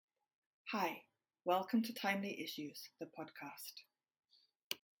Hi, welcome to Timely Issues, the podcast.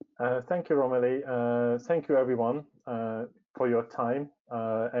 Thank you, Romilly. Thank you, everyone, for your time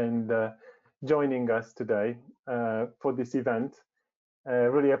and joining us today for this event.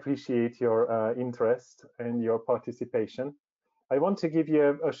 Really appreciate your interest and your participation. I want to give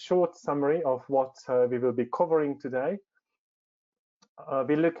you a short summary of what we will be covering today.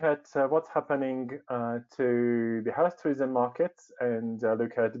 We look at what's happening to the health tourism market and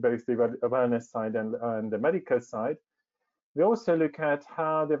look at both the awareness side and the medical side. We also look at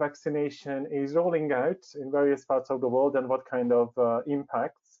how the vaccination is rolling out in various parts of the world and what kind of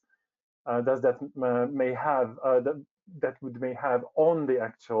impacts does that may have that may have on the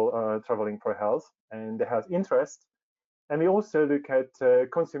actual traveling for health and the health interest. And we also look at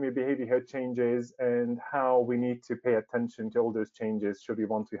consumer behavior changes and how we need to pay attention to all those changes should we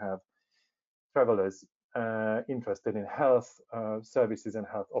want to have travelers interested in health services and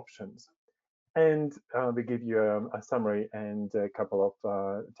health options. And we give you a summary and a couple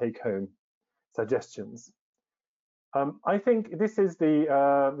of take-home suggestions. I think this is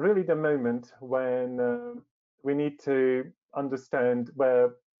the really the moment when we need to understand where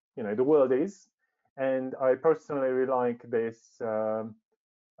the world is, and I personally really like this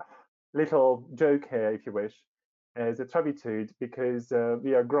little joke here, if you wish, as a tribute because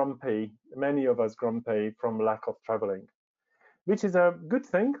we are grumpy, many of us grumpy from lack of traveling, which is a good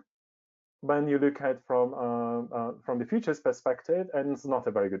thing when you look at from the future's perspective, and it's not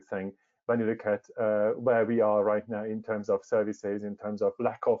a very good thing when you look at where we are right now in terms of services, in terms of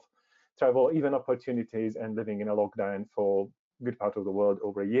lack of travel, even opportunities, and living in a lockdown for a good part of the world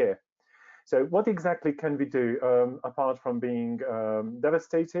over a year. So what exactly can we do apart from being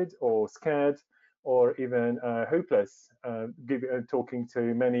devastated or scared or even hopeless? Talking to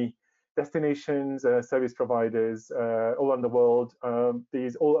many destinations, service providers all around the world,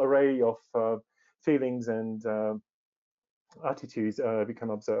 these all array of feelings and attitudes we can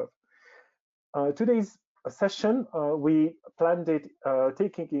observe. Today's session, we planned it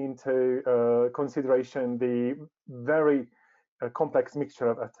taking into consideration the very complex mixture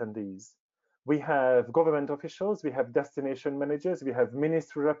of attendees. We have government officials, we have destination managers, we have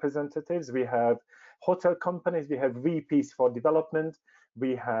ministry representatives, we have hotel companies, we have VPs for development,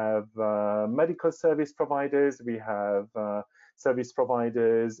 we have medical service providers, we have service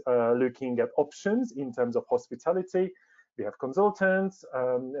providers looking at options in terms of hospitality, we have consultants,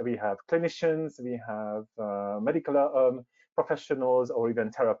 we have clinicians, we have medical professionals, or even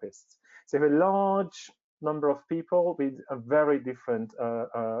therapists. So we have a large number of people with a very different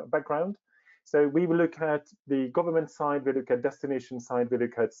background. So we will look at the government side, we look at destination side, we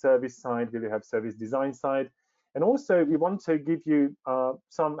look at service side, we have service design side. And also we want to give you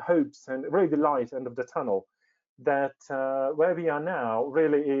some hopes and really the light end of the tunnel that where we are now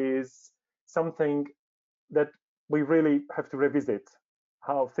really is something that we really have to revisit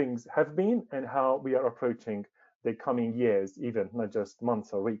how things have been and how we are approaching the coming years, even not just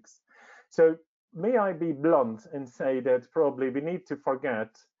months or weeks. So may I be blunt and say that probably we need to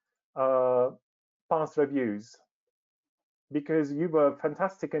forget past reviews, because you were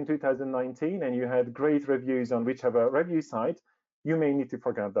fantastic in 2019 and you had great reviews on whichever review site. You may need to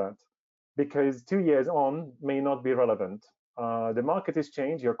forget that because 2 years on may not be relevant. The market has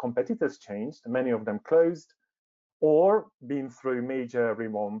changed, your competitors changed, many of them closed or been through major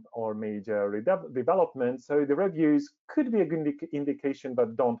revamp or major development. So the reviews could be a good indication,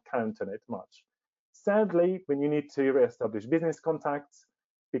 but don't count on it much. Sadly, when you need to reestablish business contacts,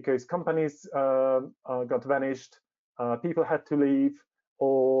 because companies got vanished, people had to leave,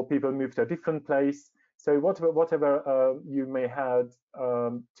 or people moved to a different place. So whatever you may had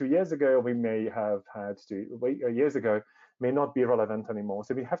 2 years ago, we may have had years ago, may not be relevant anymore.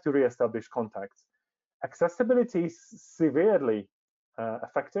 So we have to reestablish contacts. Accessibility is severely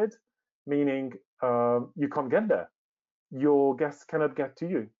affected, meaning you can't get there. Your guests cannot get to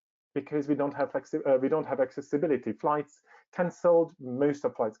you because we don't have accessibility. Flights cancelled, most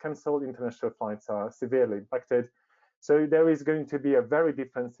of flights cancelled, international flights are severely impacted. So there is going to be a very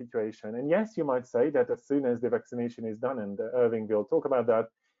different situation. And yes, you might say that as soon as the vaccination is done, and Irving will talk about that,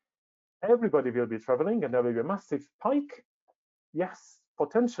 everybody will be traveling and there will be a massive spike. Yes,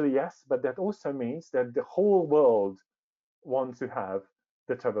 potentially yes, but that also means that the whole world wants to have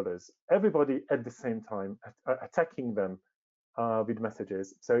the travelers, everybody at the same time, attacking them with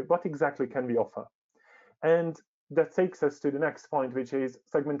messages. So what exactly can we offer? And that takes us to the next point, which is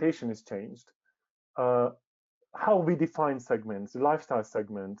segmentation has changed. How we define segments, lifestyle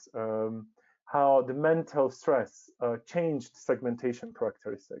segments, how the mental stress changed segmentation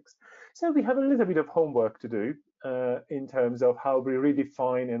characteristics. So we have a little bit of homework to do in terms of how we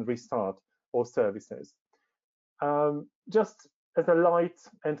redefine and restart our services. Just as a light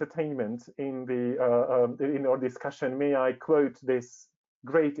entertainment in our discussion, may I quote this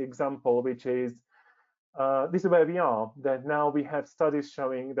great example, which is this is where we are. That now we have studies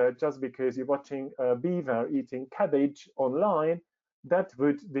showing that just because you're watching a beaver eating cabbage online, that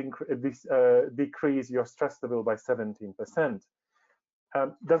would decrease your stress level by 17%.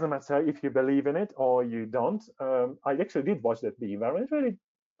 Doesn't matter if you believe in it or you don't. I actually did watch that beaver, and it really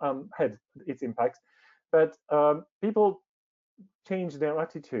had its impact. But people change their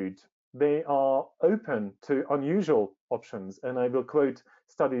attitude. They are open to unusual options. And I will quote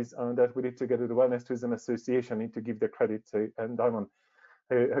studies that we did together with the Wellness Tourism Association. I need to give the credit to Diamond,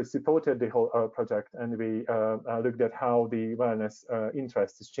 who supported the whole project. And we looked at how the wellness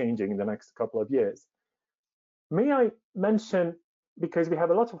interest is changing in the next couple of years. May I mention, because we have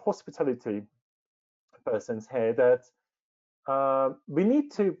a lot of hospitality persons here, that we need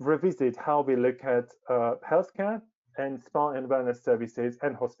to revisit how we look at healthcare and spa and wellness services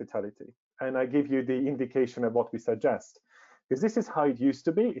and hospitality. And I give you the indication of what we suggest, because this is how it used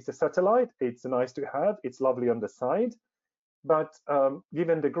to be. It's a satellite, it's nice to have, it's lovely on the side. But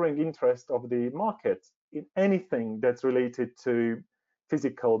given the growing interest of the market in anything that's related to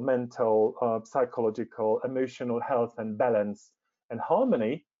physical, mental, psychological, emotional health and balance and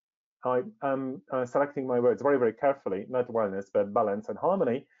harmony, I am selecting my words very, very carefully, not wellness, but balance and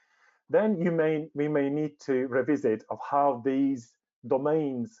harmony, then we may need to revisit of how these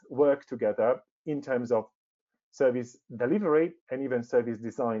domains work together in terms of service delivery and even service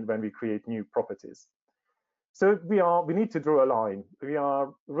design when we create new properties. So we need to draw a line. We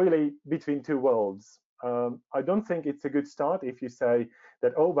are really between two worlds. I don't think it's a good start if you say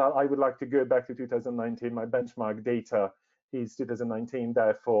that, oh, well, I would like to go back to 2019. My benchmark data is 2019,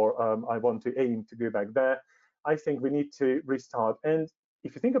 therefore I want to aim to go back there. I think we need to restart. And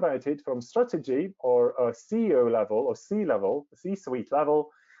if you think about it from strategy or a CEO level or C-level, C-suite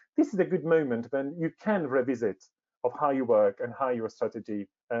level, this is a good moment when you can revisit of how you work and how your strategy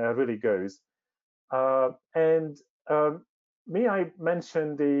really goes. May I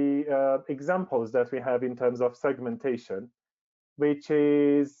mention the examples that we have in terms of segmentation, which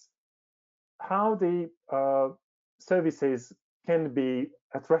is how the services can be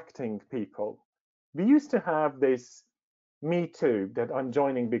attracting people. We used to have this me too, that I'm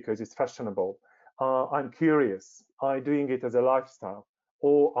joining because it's fashionable. I'm curious, I'm doing it as a lifestyle,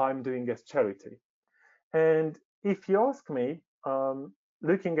 or I'm doing it as charity. And if you ask me,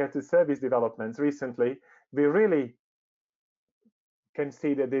 looking at the service developments recently, we really can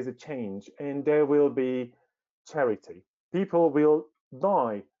see that there's a change and there will be charity. People will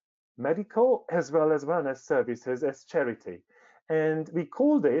buy medical as well as wellness services as charity. And we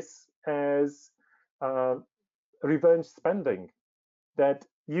call this as revenge spending, that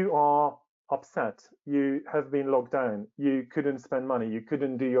you are upset, you have been locked down, you couldn't spend money, you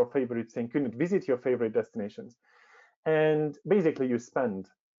couldn't do your favorite thing, couldn't visit your favorite destinations. And basically you spend.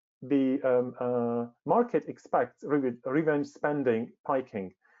 The market expects revenge spending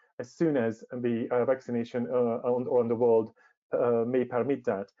piking as soon as the vaccination on the world may permit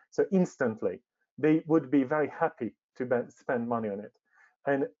that. So instantly, they would be very happy to spend money on it.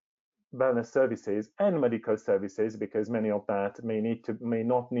 And wellness services and medical services, because many of that may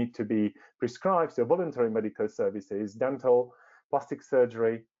not need to be prescribed. So voluntary medical services, dental, plastic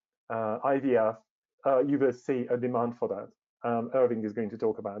surgery, IVF, you will see a demand for that. Irving is going to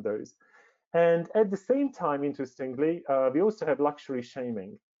talk about those. And at the same time, interestingly, we also have luxury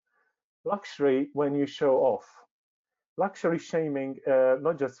shaming. Luxury when you show off. Luxury shaming,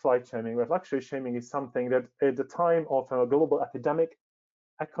 not just flight shaming, but luxury shaming is something that at the time of a global epidemic,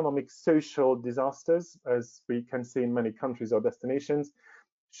 economic, social disasters, as we can see in many countries or destinations,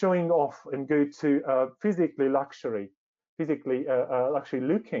 showing off and go to physically luxury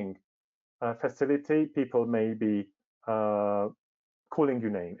looking facility, people may be calling you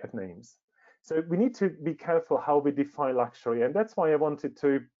names. So we need to be careful how we define luxury, and that's why I wanted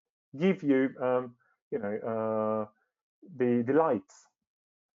to give you, the lights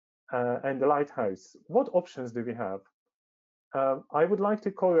and the lighthouse. What options do we have? I would like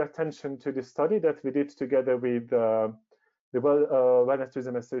to call your attention to the study that we did together with the Wellness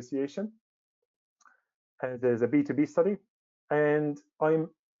Tourism Association. And there's a B2B study, and I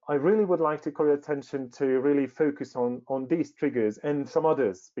really would like to call your attention to really focus on these triggers and some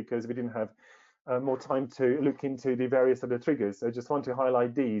others, because we didn't have more time to look into the various other triggers. I just want to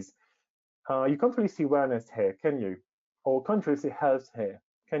highlight these. You can't really see wellness here, can you? Or can't really see health here,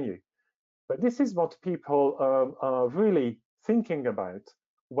 can you? But this is what people are really thinking about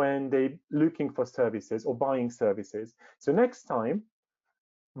when they're looking for services or buying services. So next time,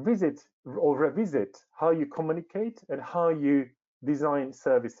 visit or revisit how you communicate and how you design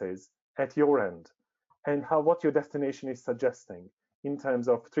services at your end, and what your destination is suggesting in terms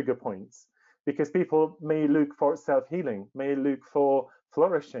of trigger points. Because people may look for self-healing, may look for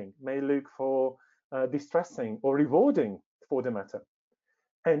flourishing, may look for distressing or rewarding, for the matter.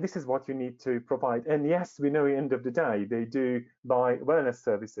 And this is what you need to provide. And yes, we know at the end of the day, they do buy wellness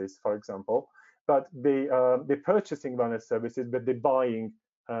services, for example, but they're purchasing wellness services, but they're buying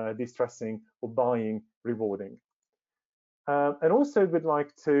distressing or buying rewarding. And also would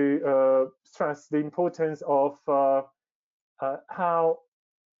like to stress the importance of how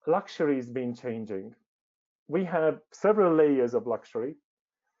luxury has been changing. We have several layers of luxury,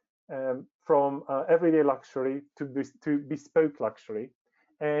 from everyday luxury to bespoke luxury.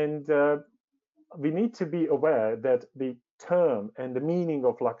 And we need to be aware that the term and the meaning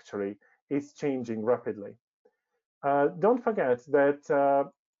of luxury is changing rapidly. Don't forget that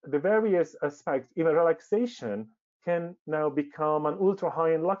the various aspects, even relaxation, can now become an ultra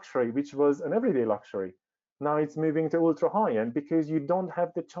high-end luxury, which was an everyday luxury. Now it's moving to ultra high-end because you don't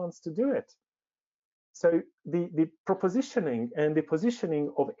have the chance to do it. So the propositioning and the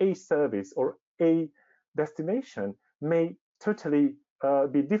positioning of a service or a destination may totally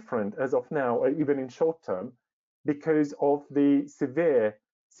be different as of now, or even in short term, because of the severe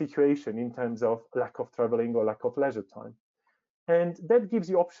situation in terms of lack of traveling or lack of leisure time. And that gives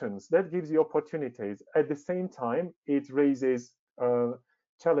you options, that gives you opportunities. At the same time, it raises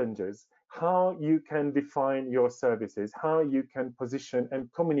challenges. How you can define your services, how you can position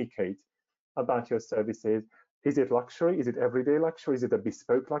and communicate about your services. Is it luxury? Is it everyday luxury? Is it a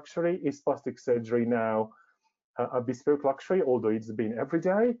bespoke luxury? Is plastic surgery now a bespoke luxury, although it's been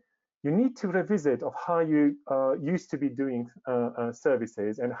everyday? You need to revisit of how you used to be doing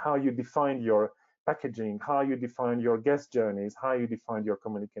services and how you define your packaging, how you define your guest journeys, how you define your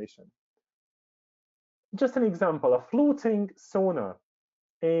communication. Just an example, a floating sauna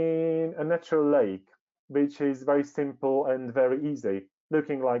in a natural lake, which is very simple and very easy,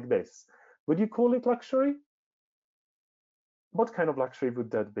 looking like this. Would you call it luxury? What kind of luxury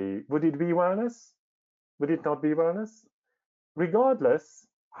would that be? Would it be wellness? Would it not be wellness? Regardless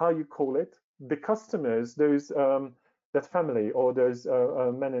how you call it, the customers, those that family or those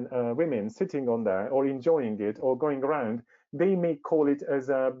men and women sitting on there or enjoying it or going around, they may call it as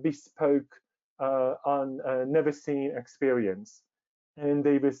a bespoke, never seen experience. And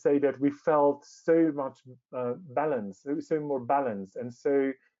they will say that we felt so much balance, so more balance and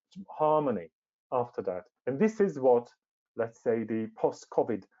so harmony after that. And this is what, let's say, the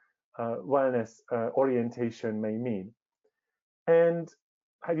post-COVID wellness orientation may mean. And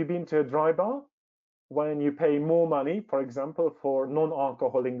have you been to a dry bar? When you pay more money, for example, for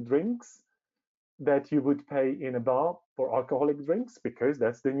non-alcoholic drinks that you would pay in a bar for alcoholic drinks, because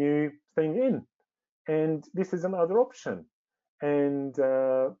that's the new thing in. And this is another option. And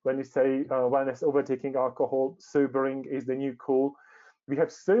when you say wellness overtaking alcohol, sobering is the new cool, we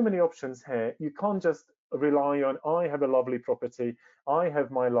have so many options here. You can't just rely on, I have a lovely property, I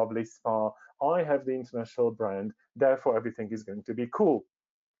have my lovely spa, I have the international brand, therefore everything is going to be cool.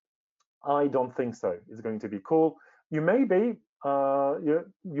 I don't think so. It's going to be cool. You may be,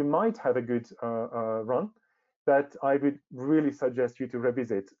 you might have a good run, but I would really suggest you to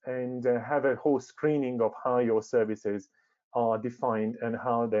revisit and have a whole screening of how your services are defined and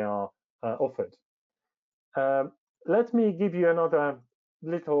how they are offered. Let me give you another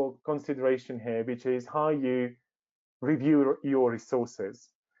little consideration here, which is how you review your resources.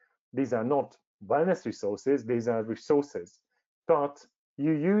 These are not wellness resources, these are resources, but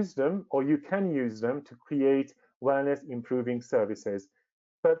you use them or you can use them to create wellness improving services.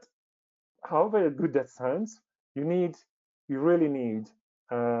 But however good that sounds, you really need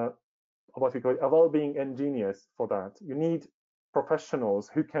what we call a well-being engineers for that. You need professionals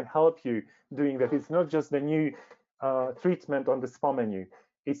who can help you doing that. It's not just the new treatment on the spa menu.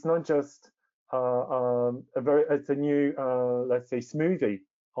 It's not just it's a new, let's say, smoothie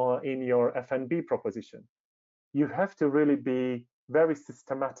in your F&B proposition. You have to really be very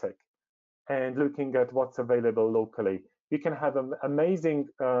systematic and looking at what's available locally. You can have amazing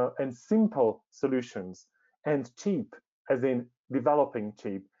and simple solutions and cheap, as in developing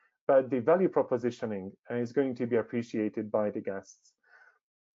cheap, but the value propositioning is going to be appreciated by the guests.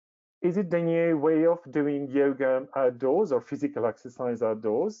 Is it the new way of doing yoga outdoors or physical exercise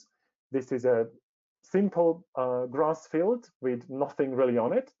outdoors? This is a simple grass field with nothing really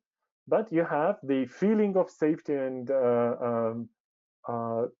on it, but you have the feeling of safety and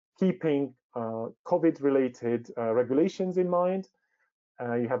keeping COVID-related regulations in mind.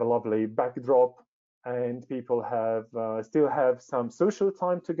 You have a lovely backdrop, and people have still have some social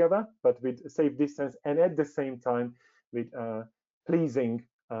time together, but with safe distance, and at the same time with pleasing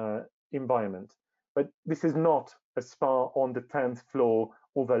environment. But this is not a spa on the 10th floor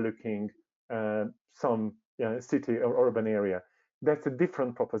overlooking some city or urban area. That's a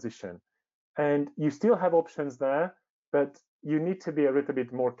different proposition. And you still have options there, but you need to be a little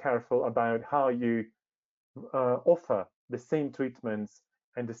bit more careful about how you offer the same treatments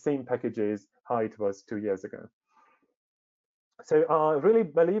and the same packages how it was 2 years ago. So I really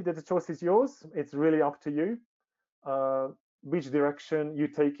believe that the choice is yours. It's really up to you which direction you're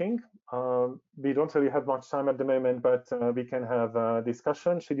taking. We don't really have much time at the moment, but we can have a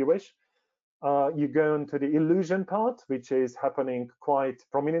discussion should you wish. You go into the illusion part, which is happening quite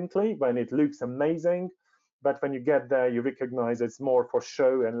prominently when it looks amazing, but when you get there, you recognize it's more for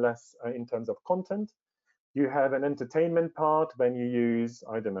show and less in terms of content. You have an entertainment part when you use,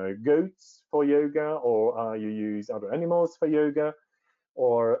 I don't know, goats for yoga, or you use other animals for yoga,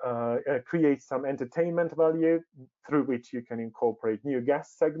 or create some entertainment value through which you can incorporate new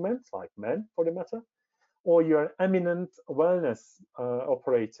guest segments, like men for the matter. Or you're an eminent wellness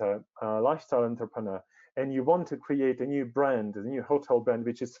operator, lifestyle entrepreneur, and you want to create a new brand, a new hotel brand,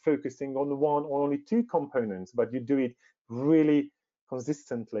 which is focusing on one or only two components, but you do it really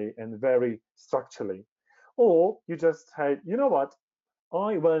consistently and very structurally. Or you just say, you know what,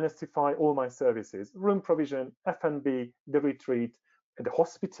 I wellnessify all my services, room provision, F&B, the retreat, the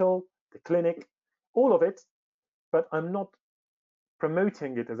hospital, the clinic, all of it, but I'm not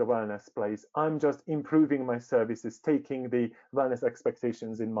promoting it as a wellness place. I'm just improving my services, taking the wellness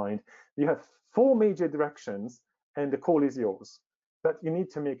expectations in mind. You have 4 major directions, and the call is yours. But you need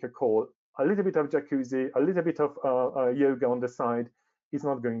to make a call. A little bit of jacuzzi, a little bit of yoga on the side is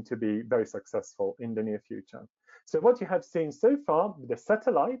not going to be very successful in the near future. So what you have seen so far, the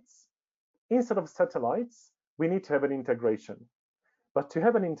satellites, instead of satellites, we need to have an integration. But to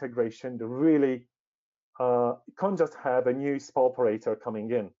have an integration, the really you can't just have a new spa operator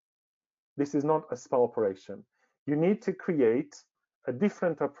coming in. This is not a spa operation. You need to create a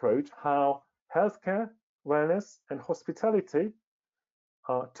different approach how healthcare, wellness, and hospitality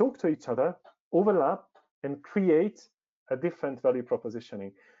talk to each other, overlap, and create a different value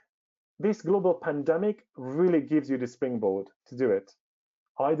propositioning. This global pandemic really gives you the springboard to do it,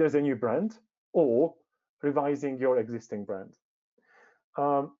 either as a new brand or revising your existing brand.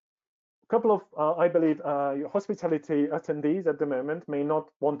 Couple of, I believe, hospitality attendees at the moment may not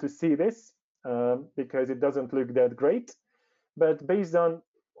want to see this because it doesn't look that great. But based on,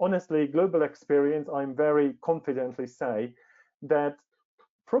 honestly, global experience, I'm very confidently say that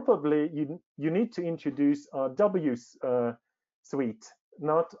probably you need to introduce a W suite,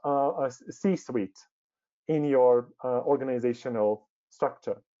 not a C suite in your organizational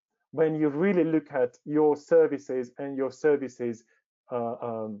structure. When you really look at your services and your services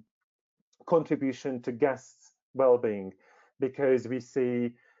contribution to guests' well-being, because we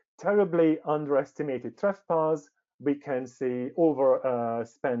see terribly underestimated TREFPAs, we can see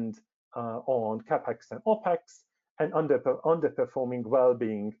overspend on capex and opex, and underperforming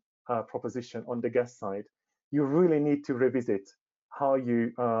well-being proposition on the guest side. You really need to revisit how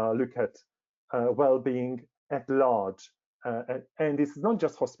you look at well-being at large, and this is not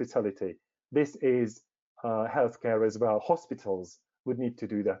just hospitality. This is healthcare as well. Hospitals would need to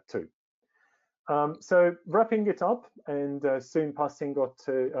do that too. So wrapping it up and soon passing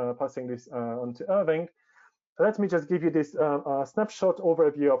this on to Irving, let me just give you this snapshot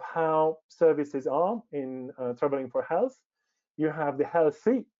overview of how services are in traveling for health. You have the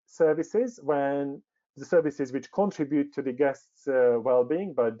healthy services, when the services which contribute to the guests'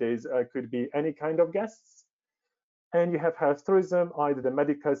 well-being, but these could be any kind of guests. And you have health tourism, either the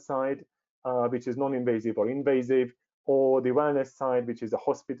medical side, which is non-invasive or invasive, or the wellness side, which is the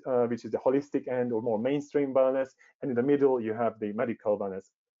holistic end or more mainstream wellness, and in the middle you have the medical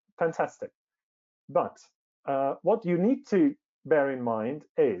wellness. Fantastic. But what you need to bear in mind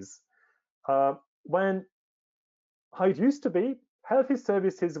is when how it used to be, healthy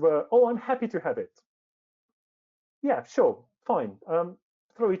services were, oh, I'm happy to have it. Yeah, sure, fine,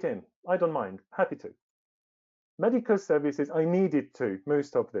 throw it in. I don't mind, happy to. Medical services, I needed to,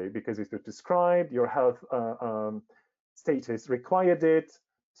 most of the, because it was described, your health status required it,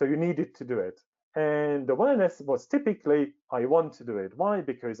 so you needed to do it. And the wellness was typically, I want to do it. Why?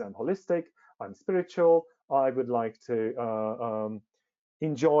 Because I'm holistic, I'm spiritual, I would like to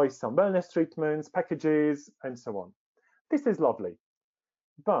enjoy some wellness treatments, packages, and so on. This is lovely.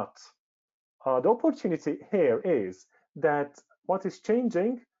 But the opportunity here is that what is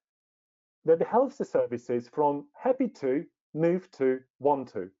changing, that the health services from happy to move to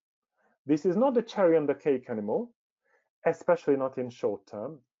want to. This is not the cherry on the cake anymore, especially not in short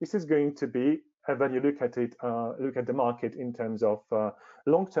term. This is going to be, when you look at it, look at the market in terms of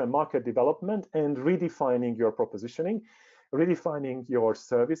long-term market development and redefining your propositioning, redefining your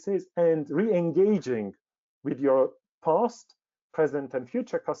services, and re-engaging with your past, present, and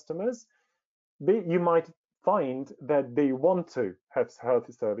future customers. You might find that they want to have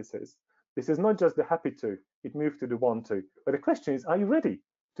healthy services. This is not just the happy to, it moved to the want to. But the question is, are you ready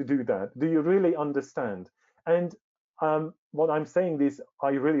to do that? Do you really understand? And what I'm saying is,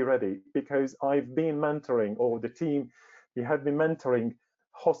 are you really ready? Because I've been mentoring, or the team, we have been mentoring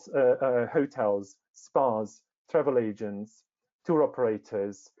hotels, spas, travel agents, tour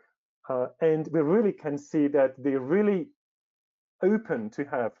operators, and we really can see that they're really open to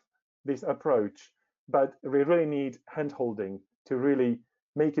have this approach, but we really need hand-holding to really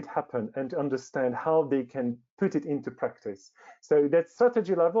make it happen and to understand how they can put it into practice. So that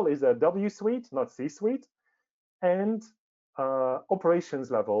strategy level is a W suite, not C suite, and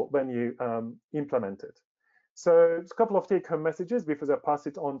operations level when you implement it. So it's a couple of take-home messages before I pass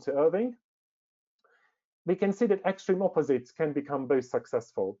it on to Irving. We can see that extreme opposites can become both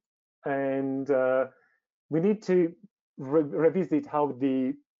successful, and we need to revisit how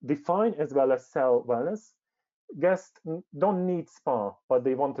they define as well as sell wellness. Guests don't need spa, but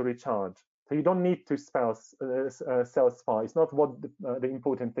they want to recharge. So you don't need to sell spa. It's not what the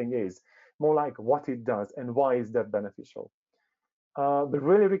important thing is, more like what it does and why is that beneficial. We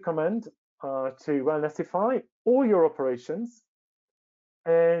really recommend to wellnessify all your operations.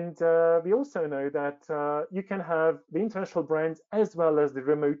 And we also know that you can have the international brands as well as the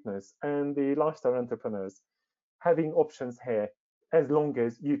remoteness and the lifestyle entrepreneurs having options here, as long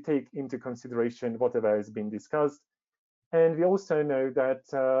as you take into consideration whatever has been discussed. And we also know that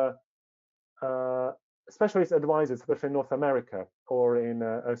specialist advisors, especially in North America or in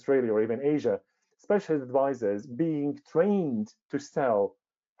Australia or even Asia, specialist advisors being trained to sell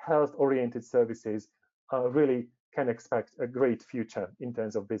health-oriented services really can expect a great future in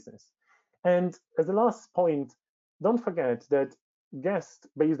terms of business. And as a last point, don't forget that guests,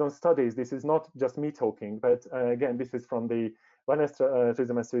 based on studies, this is not just me talking, but again, this is from the Wellness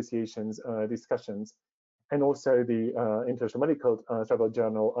Tourism Association's discussions, and also the International Medical Travel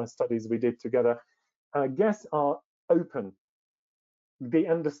Journal studies we did together. Guests are open, they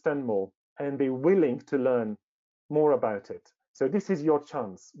understand more, and they're willing to learn more about it. So this is your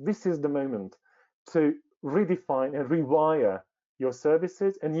chance. This is the moment to redefine and rewire your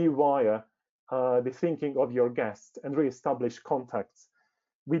services and rewire the thinking of your guests and reestablish contacts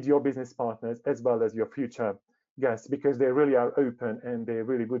with your business partners as well as your future guests, because they really are open and they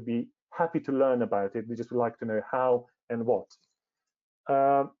really would be happy to learn about it. They just would like to know how and what.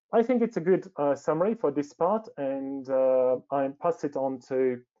 I think it's a good summary for this part, and I pass it on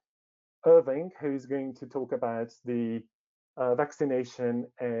to Irving, who's going to talk about the vaccination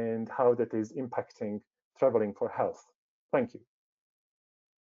and how that is impacting traveling for health. Thank you.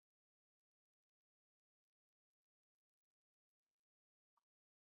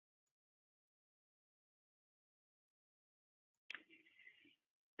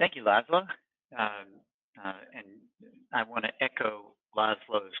 Thank you, Laszlo. And I want to echo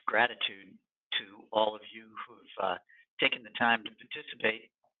Laszlo's gratitude to all of you who've taken the time to participate.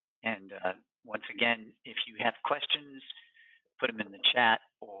 And once again, if you have questions, put them in the chat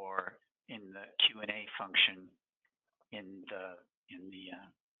or in the Q&A function in the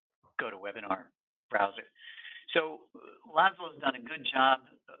GoToWebinar browser. So Laszlo's done a good job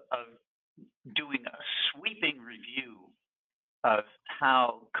of doing a sweeping review of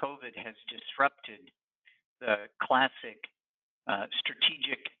how COVID has disrupted the classic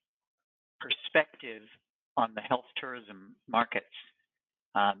strategic perspective on the health tourism markets.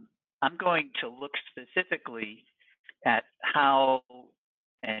 I'm going to look specifically at how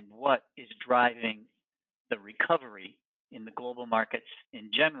and what is driving the recovery in the global markets in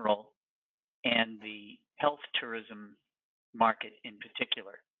general and the health tourism market in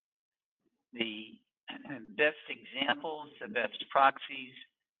particular. The best examples, the best proxies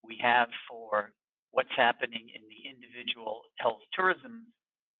we have for what's happening in the individual health tourism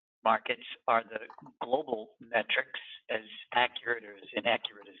markets are the global metrics, as accurate or as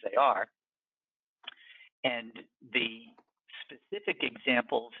inaccurate as they are. And the specific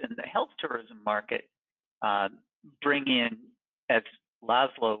examples in the health tourism market bring in, as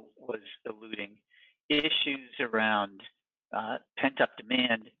Laszlo was alluding, issues around pent-up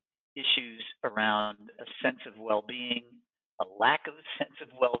demand, issues around a sense of well-being, a lack of a sense of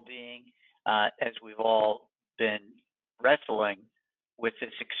well-being, as we've all been wrestling with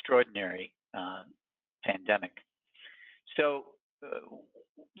this extraordinary pandemic. So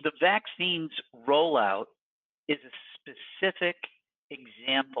the vaccines rollout is a specific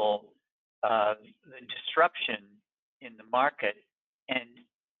example of the disruption in the market and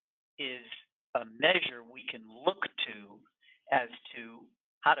is a measure we can look to as to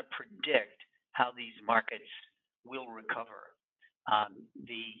how to predict how these markets will recover.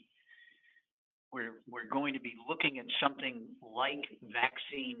 We're going to be looking at something like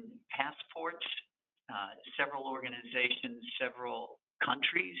vaccine passports. Several organizations, several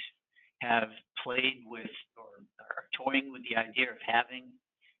countries have played with or are toying with the idea of having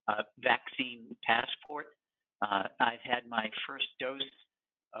a vaccine passport. I've had my first dose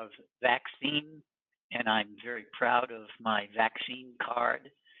of vaccine, and I'm very proud of my vaccine card.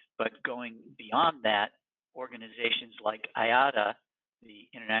 But going beyond that, organizations like IATA, the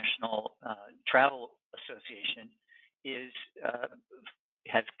International Travel Association,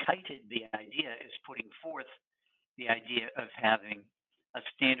 has kited the idea, is putting forth the idea of having a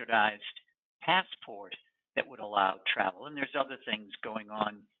standardized passport that would allow travel. And there's other things going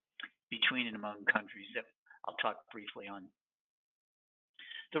on between and among countries that I'll talk briefly on.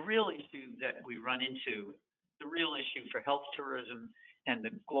 The real issue that we run into, the real issue for health tourism and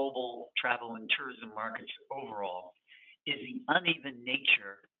the global travel and tourism markets overall, is the uneven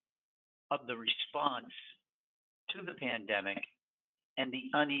nature of the response to the pandemic and the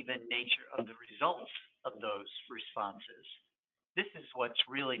uneven nature of the results of those responses. This is what's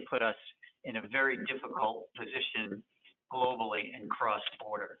really put us in a very difficult position globally and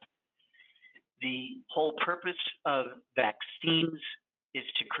cross-border. The whole purpose of vaccines is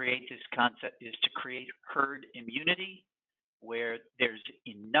to create this concept, is to create herd immunity, where there's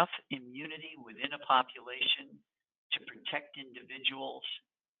enough immunity within a population to protect individuals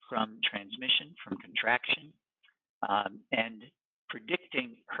from transmission, from contraction. And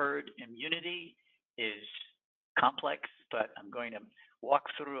predicting herd immunity is complex, but I'm going to walk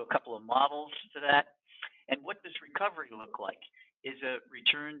through a couple of models to that. And what does recovery look like? Is a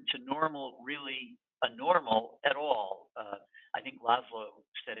return to normal really a normal at all? I think Laszlo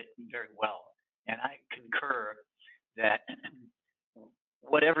said it very well, and I concur that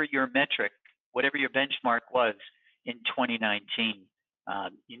whatever your metric, whatever your benchmark was in 2019,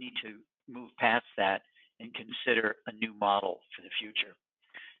 you need to move past that and consider a new model for the future.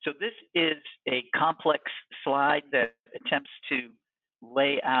 So this is a complex slide that attempts to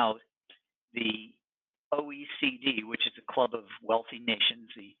lay out the OECD, which is a club of wealthy nations,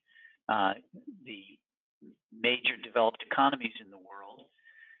 the major developed economies in the world,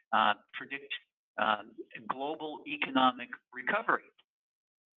 predict global economic recovery.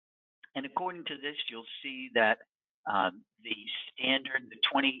 And according to this, you'll see that the standard, the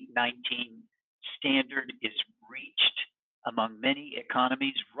 2019 standard, is reached among many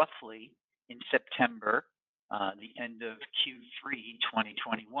economies roughly in September, the end of Q3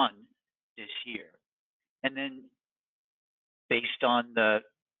 2021 this year. And then based on the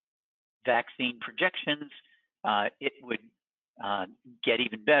vaccine projections, it would get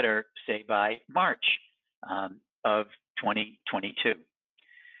even better, say, by March of 2022.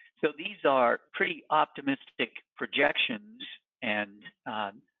 So these are pretty optimistic projections, and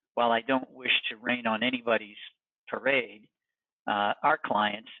while I don't wish to rain on anybody's parade, our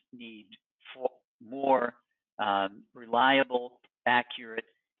clients need more reliable, accurate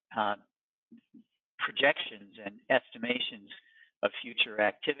projections and estimations of future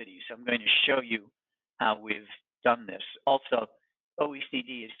activities. So I'm going to show you how we've done this. Also,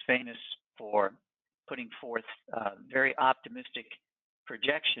 OECD is famous for putting forth very optimistic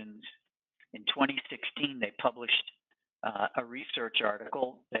projections. In 2016, they published a research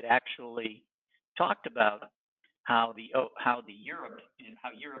article that actually talked about how Europe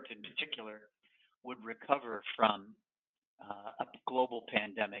in particular would recover from a global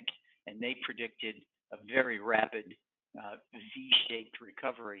pandemic, and they predicted a very rapid V-shaped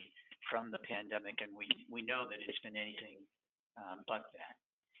recovery from the pandemic, and we know that it's been anything but that.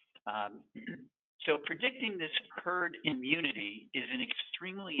 So predicting this herd immunity is an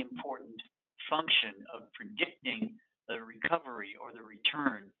extremely important function of predicting the recovery or the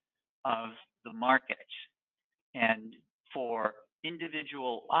return of the markets. And for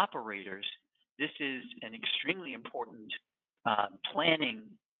individual operators, this is an extremely important planning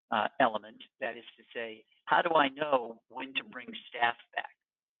element. That is to say, how do I know when to bring staff back?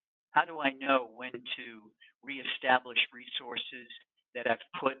 How do I know when to reestablish resources that I've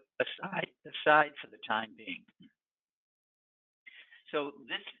put aside for the time being? So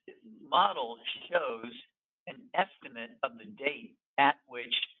this model shows an estimate of the date at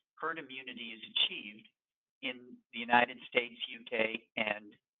which herd immunity is achieved in the United States, UK,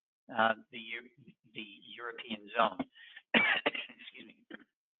 and the European zone. Excuse me.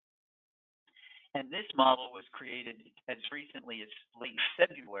 And this model was created as recently as late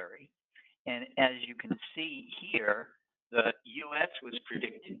February. And as you can see here, the US was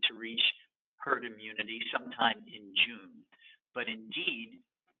predicted to reach herd immunity sometime in June. But indeed,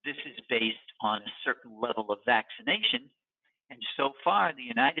 this is based on a certain level of vaccination. And so far, the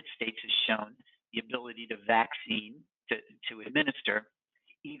United States has shown the ability to administer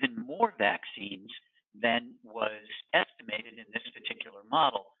even more vaccines than was estimated in this particular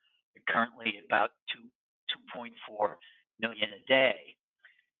model. We're currently about 2.4 million a day.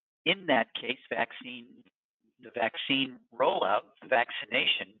 In that case, the vaccine rollout, the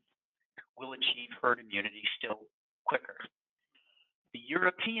vaccination, will achieve herd immunity still quicker. The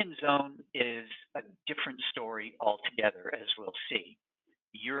European zone is a different story altogether, as we'll see.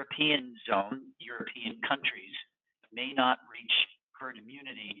 The European zone, European countries, may not reach herd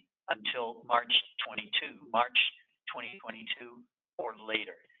immunity until March 2022 or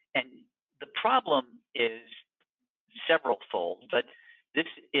later. And the problem is several-fold, but this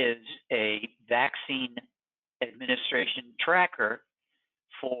is a vaccine administration tracker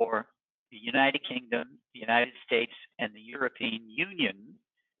for the United Kingdom, the United States, and the European Union,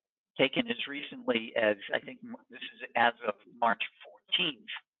 taken as recently as, I think this is as of March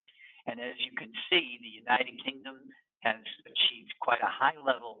 14th. And as you can see, the United Kingdom has achieved quite a high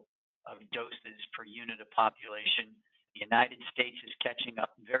level of doses per unit of population. The United States is catching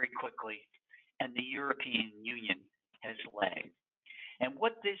up very quickly, and the European Union has lagged. And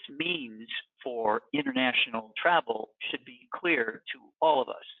what this means for international travel should be clear to all of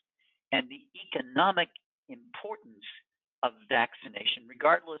us. And the economic importance of vaccination,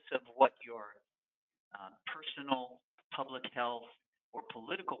 regardless of what your personal, public health, or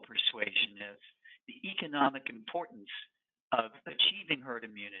political persuasion is, the economic importance of achieving herd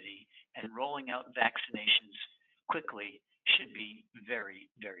immunity and rolling out vaccinations quickly should be very,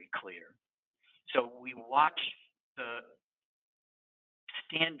 very clear. So we watch the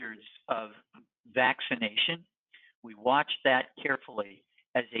standards of vaccination. We watch that carefully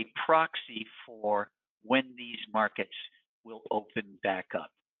as a proxy for when these markets will open back up.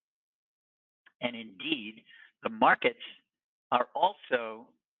 And indeed, the markets are also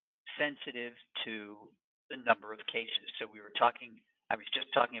sensitive to the number of cases. So I was just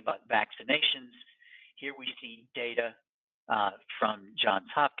talking about vaccinations. Here we see data from Johns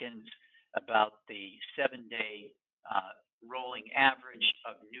Hopkins about the 7-day rolling average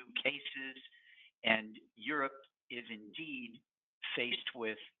of new cases, and Europe is indeed faced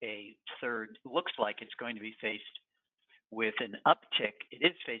with looks like it's going to be faced with an uptick. It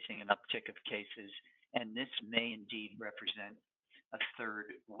is facing an uptick of cases, and this may indeed represent a third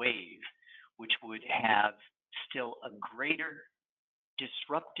wave, which would have still a greater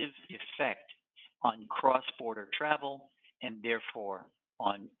disruptive effect on cross-border travel and therefore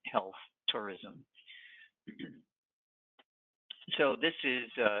on health tourism. So this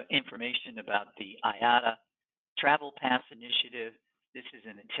is information about the IATA Travel Pass Initiative. This is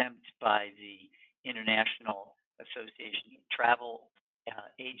an attempt by the International Association of Travel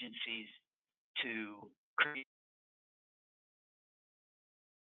Agencies to create.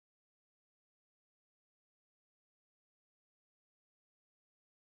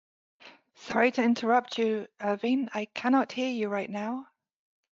 Sorry to interrupt you, Irving. I cannot hear you right now.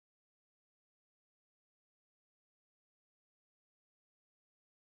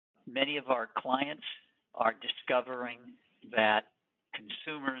 Many of our clients are discovering that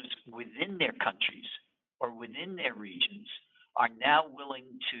consumers within their countries or within their regions are now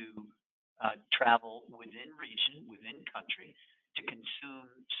willing to travel within region, within country, to consume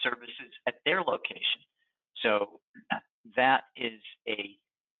services at their location. So that is a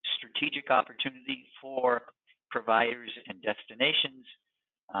strategic opportunity for providers and destinations.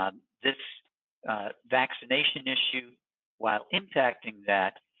 This vaccination issue, while impacting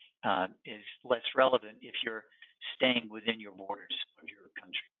that, is less relevant if you're staying within your borders of your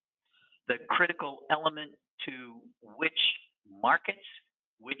country. The critical element to which markets,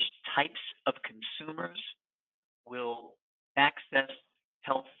 which types of consumers will access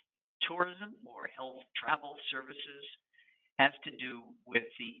health tourism or health travel services has to do with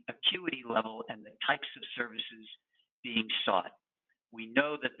the acuity level and the types of services being sought. We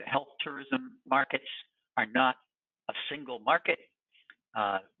know that the health tourism markets are not a single market.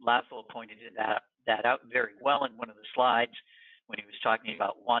 Laszlo pointed that out very well in one of the slides when he was talking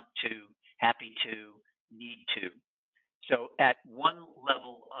about want to, happy to, need to. So at one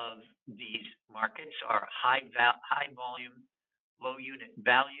level of these markets are high volume, low unit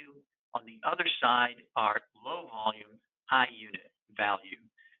value. On the other side are low volume, high unit value.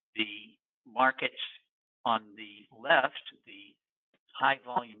 The markets On the left, the high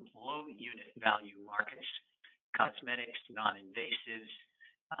volume, low unit value markets, cosmetics, non-invasives,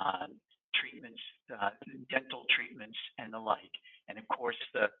 treatments, dental treatments, and the like. And of course,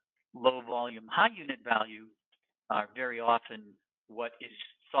 the low volume, high unit value are very often what is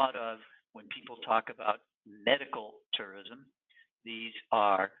thought of when people talk about medical tourism. These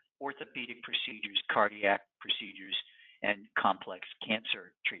are orthopedic procedures, cardiac procedures, and complex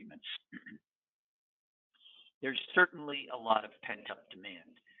cancer treatments. There's certainly a lot of pent-up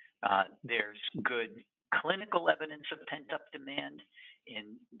demand. There's good clinical evidence of pent-up demand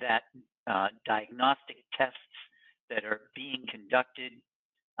in that diagnostic tests that are being conducted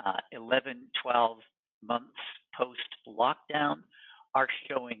 11, 12 months post-lockdown are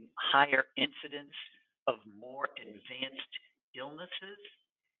showing higher incidence of more advanced illnesses,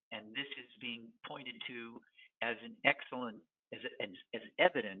 and this is being pointed to as an excellent, as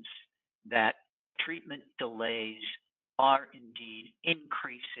evidence that treatment delays are indeed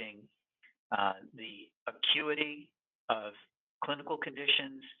increasing the acuity of clinical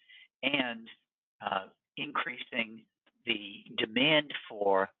conditions and increasing the demand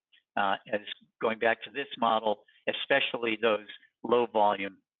for, as going back to this model, especially those low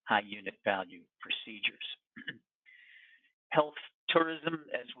volume, high unit value procedures. Health tourism,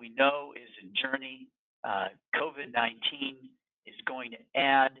 as we know, is a journey. COVID-19 is going to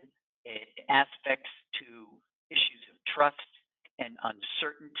add aspects to issues of trust and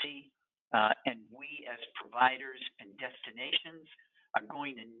uncertainty, and we as providers and destinations are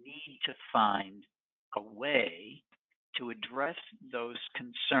going to need to find a way to address those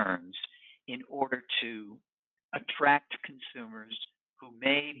concerns in order to attract consumers who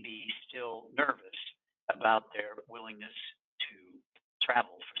may be still nervous about their willingness to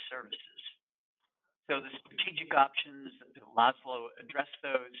travel for services. So the strategic options, Laszlo addressed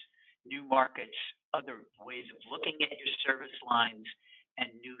those, new markets, other ways of looking at your service lines, and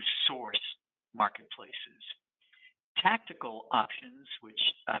new source marketplaces. Tactical options, which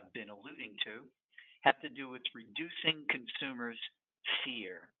I've been alluding to, have to do with reducing consumers'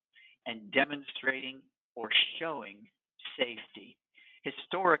 fear and demonstrating or showing safety.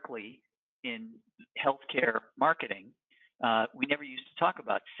 Historically, in healthcare marketing, we never used to talk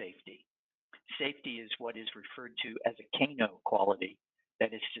about safety. Safety is what is referred to as a Kano quality.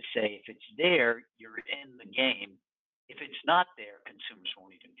 That is to say, if it's there, you're in the game. If it's not there, consumers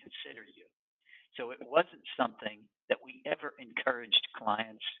won't even consider you. So it wasn't something that we ever encouraged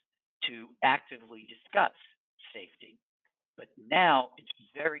clients to actively discuss safety. But now it's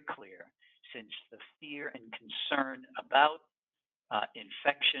very clear, since the fear and concern about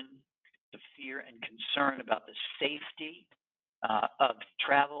infection, the fear and concern about the safety of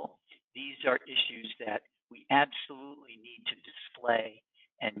travel, these are issues that we absolutely need to display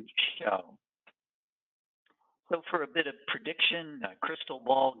and show. So for a bit of prediction, crystal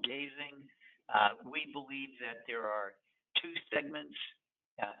ball gazing, we believe that there are two segments,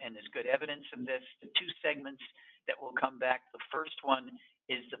 and there's good evidence of this, the two segments that will come back. The first one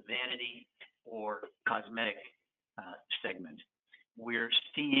is the vanity or cosmetic segment. We're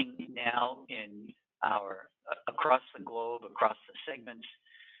seeing now in our, across the globe, across the segments,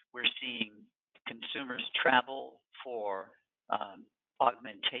 we're seeing consumers travel for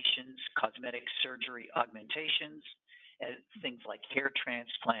augmentations, cosmetic surgery augmentations, things like hair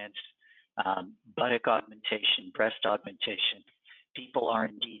transplants, buttock augmentation, breast augmentation. People are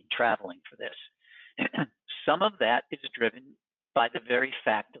indeed traveling for this. Some of that is driven by the very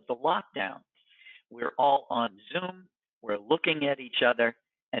fact of the lockdown. We're all on Zoom, we're looking at each other,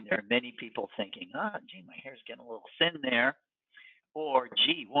 and there are many people thinking, gee, my hair's getting a little thin there. Or,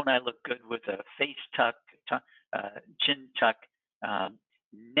 gee, won't I look good with a face tuck, chin tuck?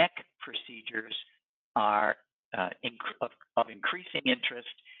 Neck procedures are of increasing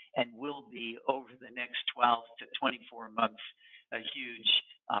interest and will be, over the next 12 to 24 months, a huge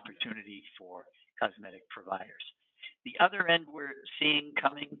opportunity for cosmetic providers. The other end we're seeing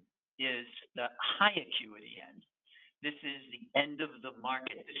coming is the high acuity end. This is the end of the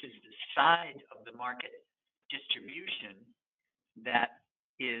market. This is the side of the market distribution that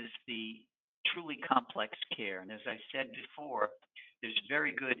is the truly complex care. And as I said before, there's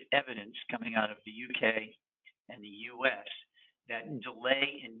very good evidence coming out of the UK and the US that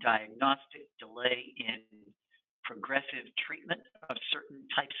delay in diagnostic, delay in progressive treatment of certain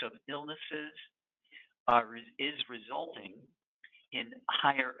types of illnesses is resulting in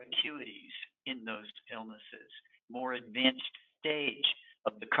higher acuities in those illnesses, more advanced stage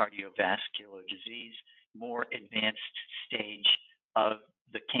of the cardiovascular disease, more advanced stage of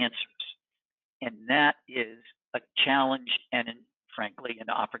the cancers. And that is a challenge and, frankly, an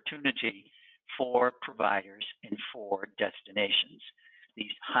opportunity for providers and for destinations.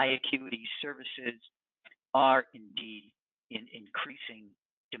 These high acuity services are indeed in increasing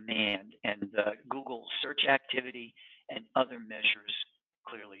demand, and the Google search activity and other measures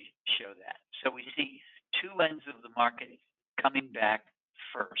clearly show that. So we see two ends of the market coming back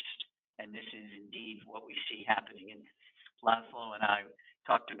first, and this is indeed what we see happening. And Laszlo and I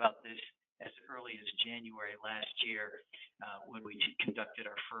talked about this as early as January last year when we conducted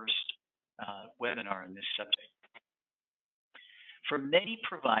our first webinar on this subject. For many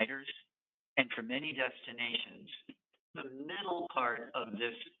providers and for many destinations, the middle part of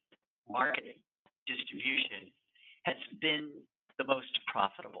this marketing distribution has been the most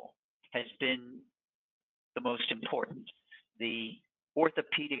profitable, has been the most important. The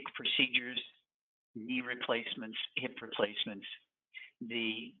orthopedic procedures, knee replacements, hip replacements,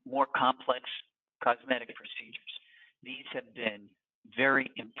 the more complex cosmetic procedures, these have been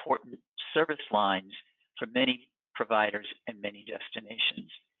very important service lines for many providers and many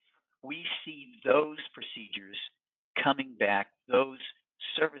destinations. We see those procedures coming back, those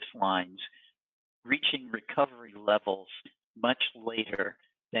service lines reaching recovery levels much later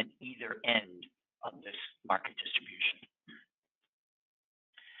than either end of this market distribution.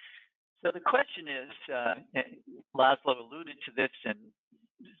 So the question is, Laszlo alluded to this, and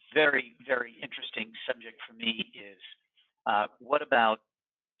very, very interesting subject for me is, what about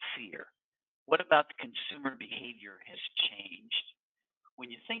fear? What about the consumer behavior has changed? When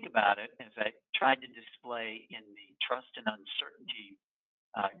you think about it, as I tried to display in the trust and uncertainty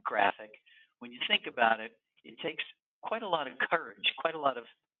graphic, when you think about it, it takes quite a lot of courage, quite a lot of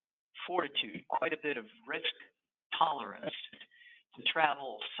fortitude, quite a bit of risk tolerance to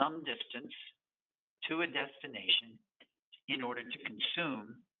travel some distance to a destination in order to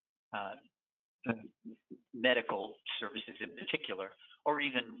consume medical services in particular, or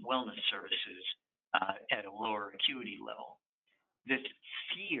even wellness services at a lower acuity level. This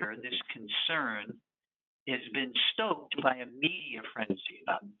fear, this concern has been stoked by a media frenzy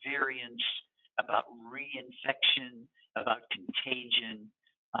about variants, about reinfection, about contagion.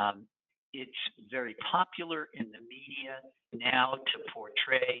 It's very popular in the media now to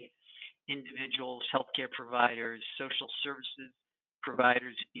portray individuals, healthcare providers, social services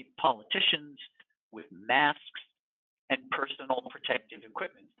providers, politicians with masks and personal protective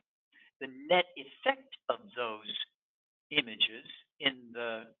equipment. The net effect of those images in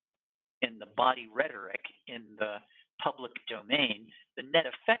the body rhetoric in the public domain, the net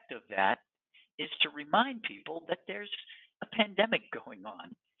effect of that is to remind people that there's a pandemic going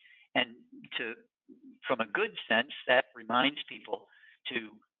on. And from a good sense, that reminds people to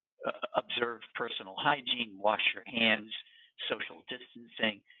observe personal hygiene, wash your hands, social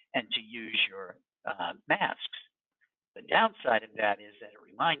distancing, and to use your masks. The downside of that is that it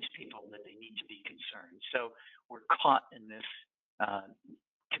reminds people that they need to be concerned. So we're caught in this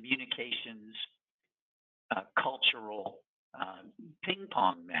communications, cultural ping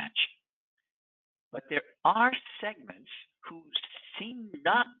pong match. But there are segments who seem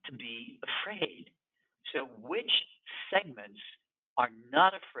not to be afraid. So which segments are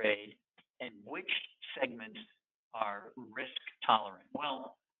not afraid and which segments are risk tolerant?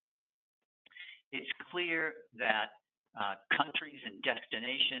 Well, it's clear that countries and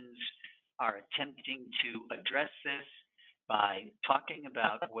destinations are attempting to address this by talking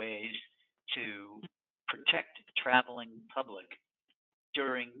about ways to protect the traveling public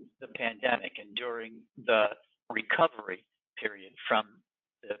during the pandemic and during the recovery period from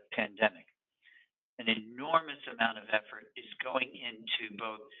the pandemic. An enormous amount of effort is going into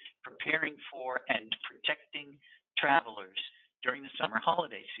both preparing for and protecting travelers during the summer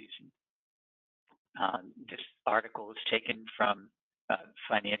holiday season. This article is taken from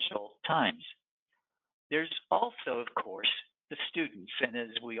Financial Times. There's also, of course, the students, and as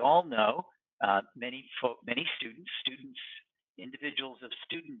we all know, many students, individuals of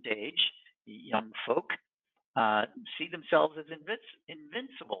student age, young folk, see themselves as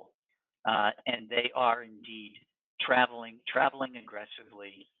invincible, and they are indeed traveling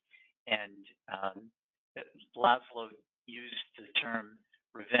aggressively. And Laszlo used the term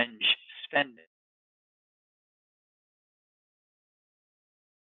revenge spending.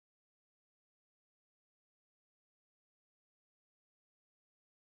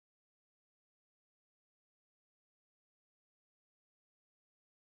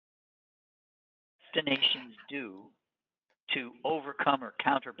 Destinations do to overcome or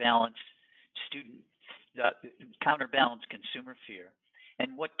counterbalance consumer fear,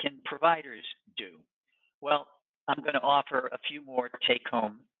 and what can providers do? Well, I'm going to offer a few more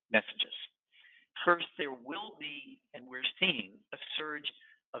take-home messages. First, there will be, and we're seeing, a surge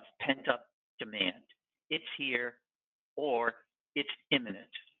of pent-up demand here or it's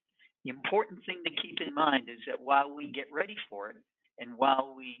imminent. The important thing to keep in mind is that while we get ready for it and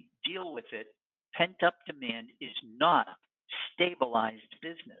while we deal with it, pent-up demand is not stabilized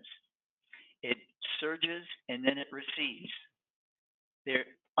business. It surges and then it recedes. Their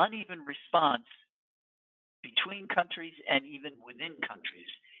uneven response between countries and even within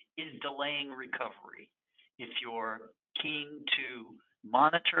countries is delaying recovery. If you're keen to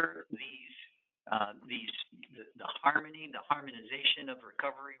monitor the harmonization of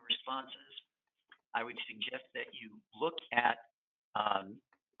recovery responses, I would suggest that you look at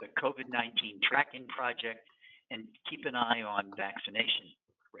the COVID-19 tracking project and keep an eye on vaccination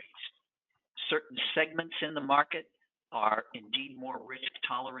rates. Certain segments in the market are indeed more risk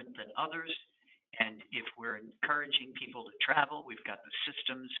tolerant than others. And if we're encouraging people to travel, we've got the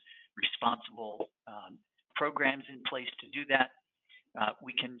systems, responsible programs in place to do that.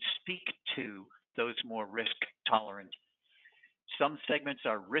 We can speak to those more risk tolerant. Some segments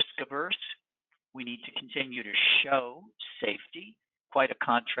are risk averse. We need to continue to show safety, quite a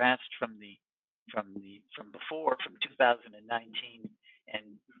contrast from before, from 2019 and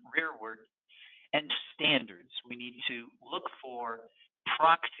rearward. And standards. We need to look for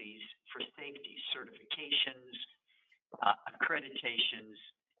proxies for safety, certifications, accreditations,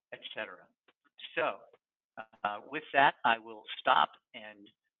 etc. So with that, I will stop and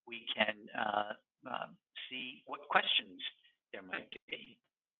we can see what questions there might be.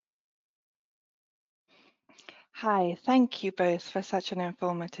 Hi, thank you both for such an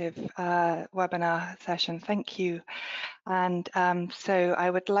informative webinar session. Thank you. And so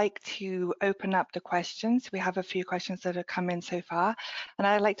I would like to open up the questions. We have a few questions that have come in so far. And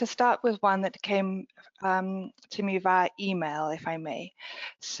I'd like to start with one that came to me via email, if I may.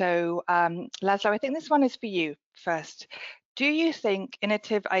 So Laszlo, I think this one is for you first. Do you think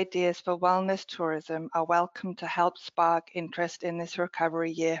innovative ideas for wellness tourism are welcome to help spark interest in this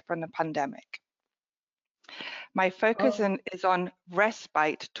recovery year from the pandemic? My focus is on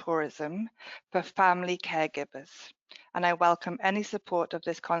respite tourism for family caregivers, and I welcome any support of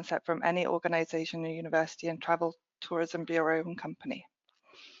this concept from any organization or university and travel tourism bureau and company.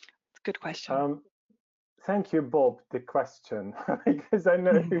 It's a good question. Thank you, Bob, the question, because I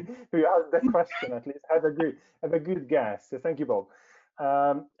know who asked the question, at least have a good guess. So thank you, Bob.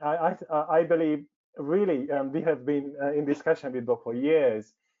 I believe really we have been in discussion with Bob for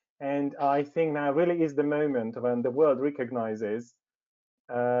years. And I think now really is the moment when the world recognizes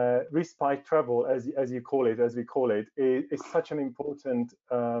respite travel, as you call it, as we call it, is such an important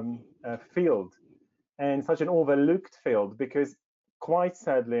field and such an overlooked field, because quite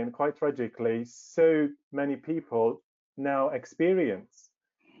sadly and quite tragically, so many people now experience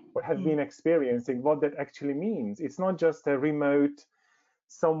or have been experiencing what that actually means. It's not just a remote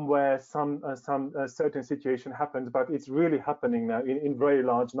somewhere some certain situation happens, but it's really happening now in very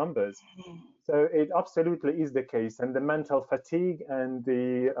large numbers. So it absolutely is the case, and the mental fatigue and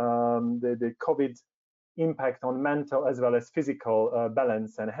the COVID impact on mental as well as physical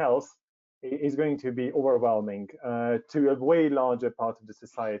balance and health is going to be overwhelming to a way larger part of the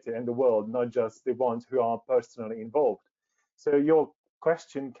society and the world, not just the ones who are personally involved. So your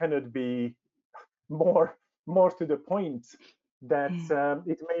question cannot be more to the point, that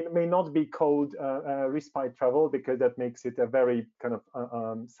it may not be called respite travel, because that makes it a very kind of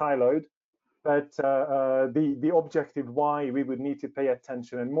siloed. But the objective why we would need to pay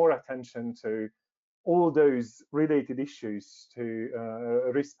attention and more attention to all those related issues to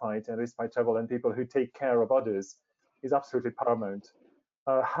respite and respite travel and people who take care of others is absolutely paramount.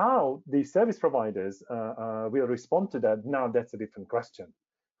 How the service providers will respond to that, now that's a different question.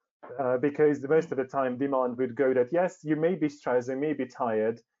 Because most of the time demand would go that, yes, you may be stressed, you may be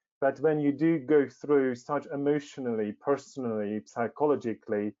tired, but when you do go through such emotionally, personally,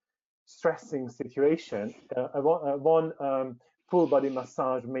 psychologically stressing situation, one full body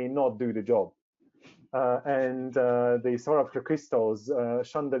massage may not do the job. And the Swarovski crystals,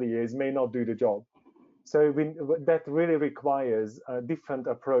 chandeliers may not do the job. So that really requires a different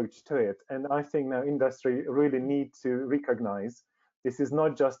approach to it. And I think now industry really needs to recognize this is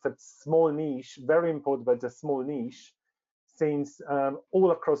not just a small niche, very important, but a small niche, since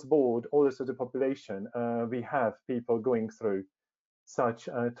all across board, all the sort of population, we have people going through such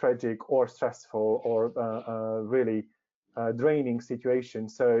tragic or stressful or really draining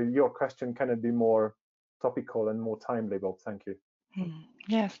situations. So your question cannot be more topical and more timely, Bob. Thank you.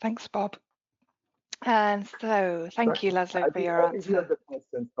 Yes, thanks, Bob. And so, thank you, Laszlo, for your answer.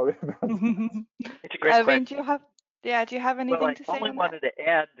 Sorry. It's a great question. Do you have anything to say on that? Well, I only wanted to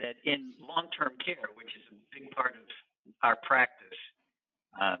add that in long-term care, which is a big part of our practice,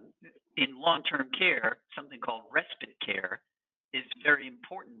 In long-term care, something called respite care is very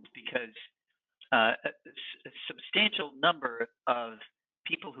important because a substantial number of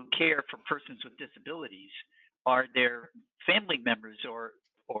people who care for persons with disabilities are their family members or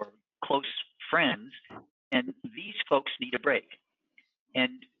close friends, and these folks need a break.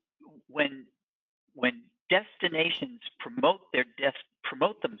 And when destinations promote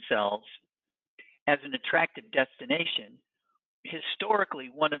themselves as an attractive destination, historically,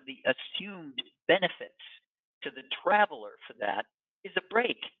 one of the assumed benefits to the traveler for that is a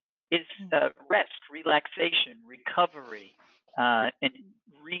break, is rest, relaxation, recovery, and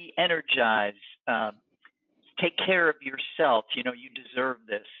re-energize, take care of yourself. You know, you deserve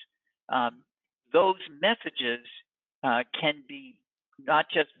this. Those messages can be not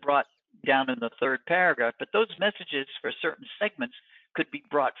just brought down in the third paragraph, but those messages for certain segments could be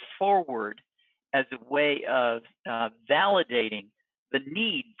brought forward as a way of validating the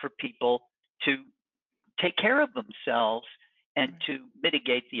need for people to take care of themselves and to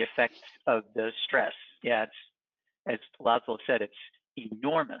mitigate the effects of the stress. Yeah, it's, as Laszlo said, it's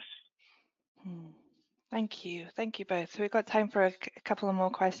enormous. Thank you both. So we've got time for a couple of more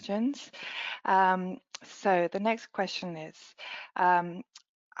questions. So the next question is,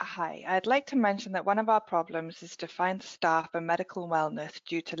 hi, I'd like to mention that one of our problems is to find staff and medical wellness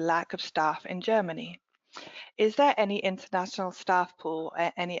due to lack of staff in Germany. Is there any international staff pool,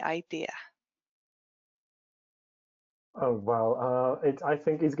 any idea? Oh, well, I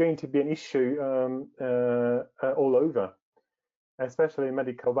think it's going to be an issue all over, especially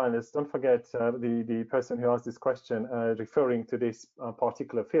medical wellness. Don't forget the person who asked this question referring to this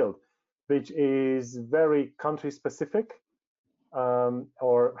particular field, which is very country specific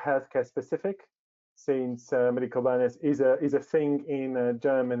or healthcare specific, since medical wellness is a thing in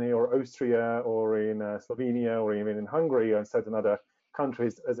Germany or Austria or in Slovenia or even in Hungary and certain other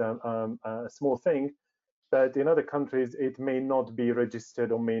countries as a small thing. But in other countries, it may not be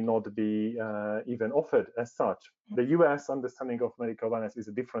registered or may not be even offered as such. The US understanding of medical wellness is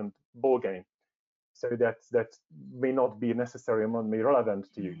a different ballgame. So that may not be necessary and not be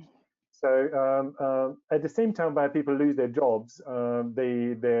relevant to you. So at the same time, where people lose their jobs,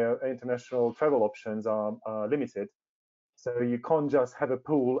 their international travel options are limited. So you can't just have a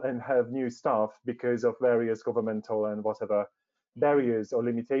pool and have new staff because of various governmental and whatever barriers or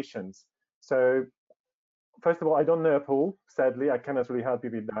limitations. So first of all, I don't know a pool. Sadly, I cannot really help you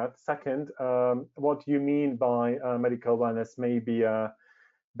with that. Second, what you mean by medical wellness may be a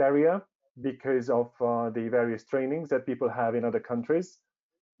barrier because of the various trainings that people have in other countries,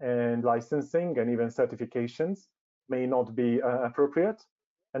 and licensing and even certifications may not be appropriate.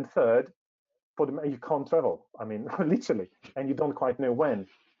 And third, you can't travel. I mean, literally, and you don't quite know when.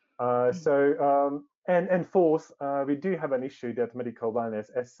 And fourth, we do have an issue that medical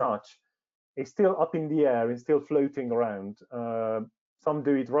wellness as such is still up in the air and still floating around. Some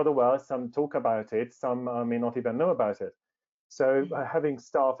do it rather well, some talk about it, some may not even know about it. So having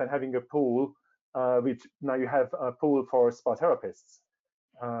staff and having a pool, which now you have a pool for spa therapists,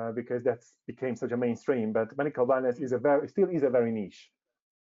 because that became such a mainstream, but medical wellness is still is a very niche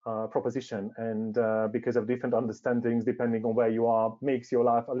proposition, and because of different understandings, depending on where you are, makes your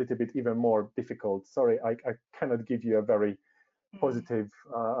life a little bit even more difficult. Sorry, I cannot give you a very positive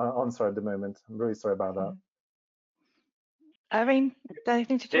answer at the moment. I'm really sorry about that. Irene,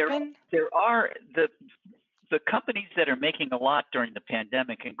 anything to chip in? There are the companies that are making a lot during the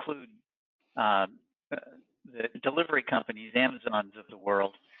pandemic include the delivery companies, Amazons of the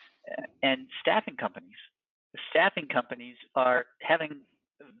world, and staffing companies. The staffing companies are having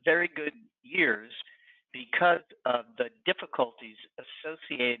very good years because of the difficulties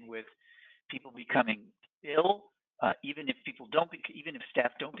associated with people becoming ill. Even if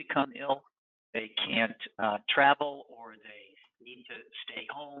staff don't become ill, they can't travel, or they need to stay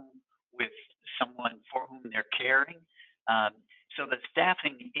home with someone for whom they're caring. So the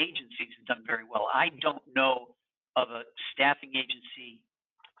staffing agencies have done very well. I don't know of a staffing agency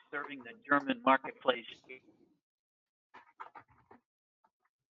serving the German marketplace.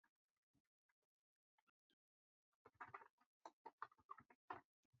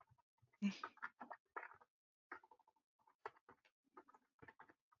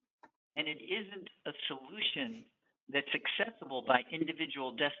 And it isn't a solution that's accessible by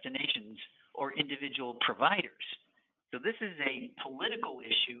individual destinations or individual providers. So this is a political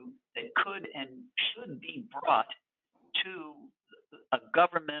issue that could and should be brought to a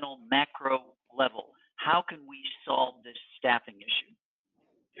governmental macro level. How can we solve this staffing issue?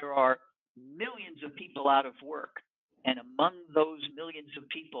 There are millions of people out of work, and among those millions of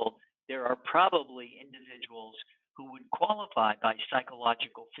people, there are probably individuals who would qualify by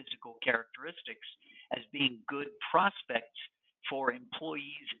psychological, physical characteristics as being good prospects for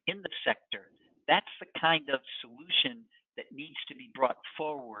employees in the sector. That's the kind of solution that needs to be brought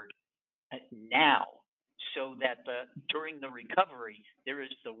forward now, so that during the recovery, there is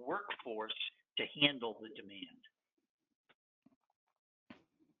the workforce to handle the demand.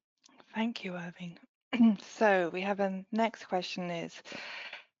 Thank you, Irving. So we have a next question is,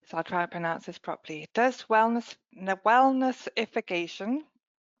 so I'll try and pronounce this properly. Does wellnessification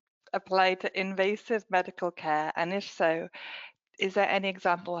apply to invasive medical care? And if so, is there any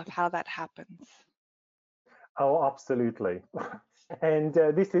example of how that happens? Oh, absolutely. And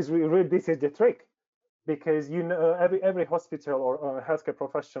this is the trick, because every hospital or healthcare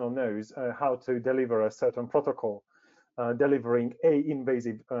professional knows how to deliver a certain protocol, delivering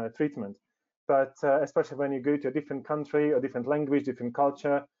invasive treatment. But especially when you go to a different country, a different language, different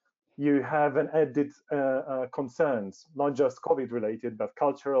culture, you have an added concerns, not just COVID related, but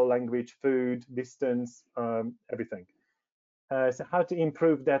cultural, language, food, distance, everything. So how to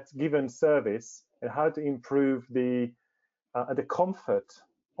improve that given service, and how to improve the comfort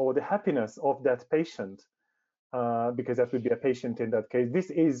or the happiness of that patient, because that would be a patient in that case. This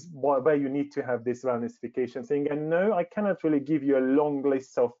is where you need to have this wellnessification thing. And no, I cannot really give you a long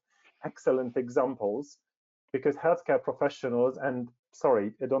list of excellent examples, because healthcare professionals, and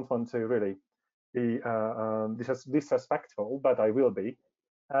sorry, I don't want to really be disrespectful, but I will be,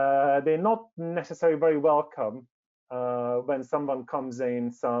 they're not necessarily very welcome when someone comes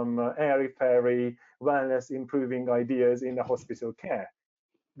in some airy-fairy wellness improving ideas in the hospital care.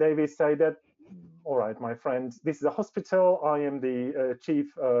 They will say that, all right, my friend, this is a hospital, I am the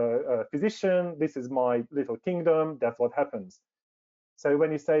chief physician, this is my little kingdom, that's what happens. So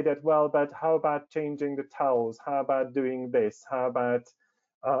when you say that, well, but how about changing the towels? How about doing this? How about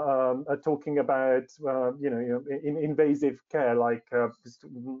talking about invasive care, like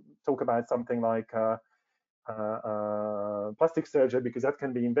talk about something like plastic surgery, because that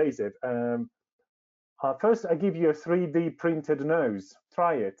can be invasive. First, I give you a 3D printed nose.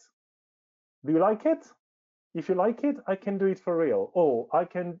 Try it. Do you like it? If you like it, I can do it for real. Or I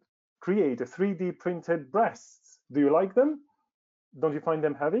can create a 3D printed breasts. Do you like them? Don't you find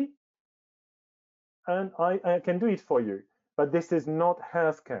them heavy? And I can do it for you. But this is not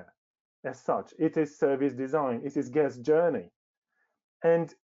healthcare as such. It is service design. It is guest journey.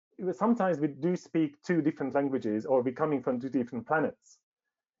 And sometimes we do speak two different languages, or we're coming from two different planets.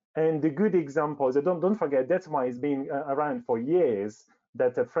 And the good examples, don't forget, that's why it's been around for years,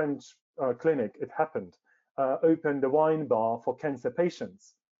 that a French clinic, it happened, opened a wine bar for cancer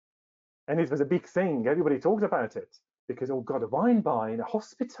patients. And it was a big thing. Everybody talked about it, because, oh God, a wine bar in a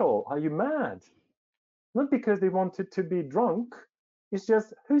hospital, are you mad? Not because they wanted to be drunk. It's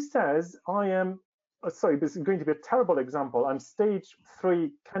just, who says I am, sorry, this is going to be a terrible example, I'm stage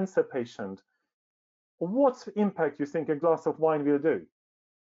 3 cancer patient. What impact you think a glass of wine will do?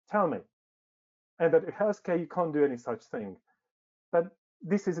 Tell me. And that in healthcare, you can't do any such thing. But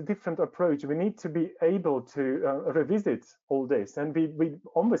this is a different approach. We need to be able to revisit all this. And we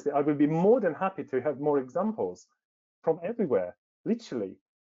obviously, I will be more than happy to have more examples from everywhere, literally.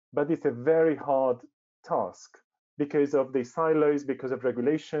 But it's a very hard task, because of the silos, because of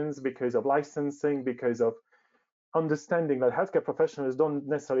regulations, because of licensing, because of understanding that healthcare professionals don't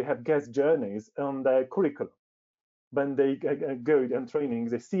necessarily have guest journeys on their curriculum. When they go and training,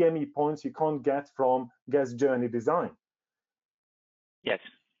 the CME points you can't get from guest journey design. Yes.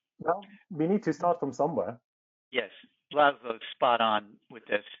 Well, we need to start from somewhere. Yes, Laszlo's spot on with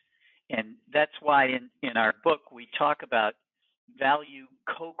this. And that's why in our book, we talk about value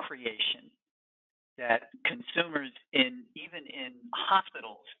co-creation, that consumers even in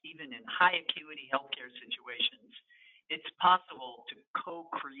hospitals, even in high acuity healthcare situations, it's possible to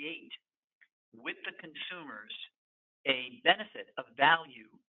co-create with the consumers a benefit of value.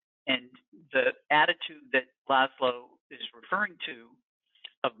 And the attitude that Laszlo is referring to,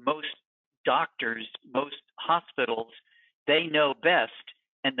 of most doctors, most hospitals, they know best,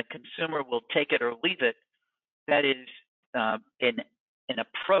 and the consumer will take it or leave it. That is an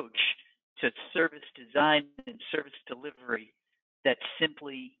approach to service design and service delivery that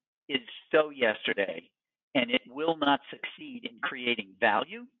simply is so yesterday, and it will not succeed in creating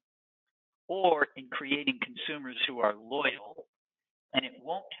value or in creating consumers who are loyal, and it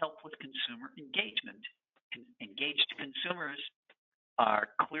won't help with consumer engagement. Engaged consumers are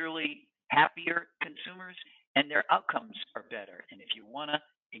clearly happier consumers, and their outcomes are better. And if you want to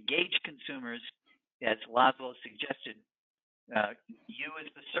engage consumers, as Laszlo suggested, you as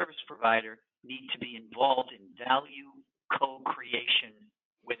the service provider need to be involved in value co-creation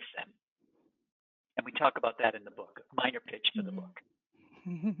with them. And we talk about that in the book. minor pitch for the book.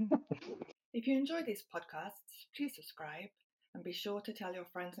 If you enjoy these podcasts, please subscribe and be sure to tell your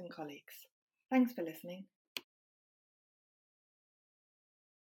friends and colleagues. Thanks for listening.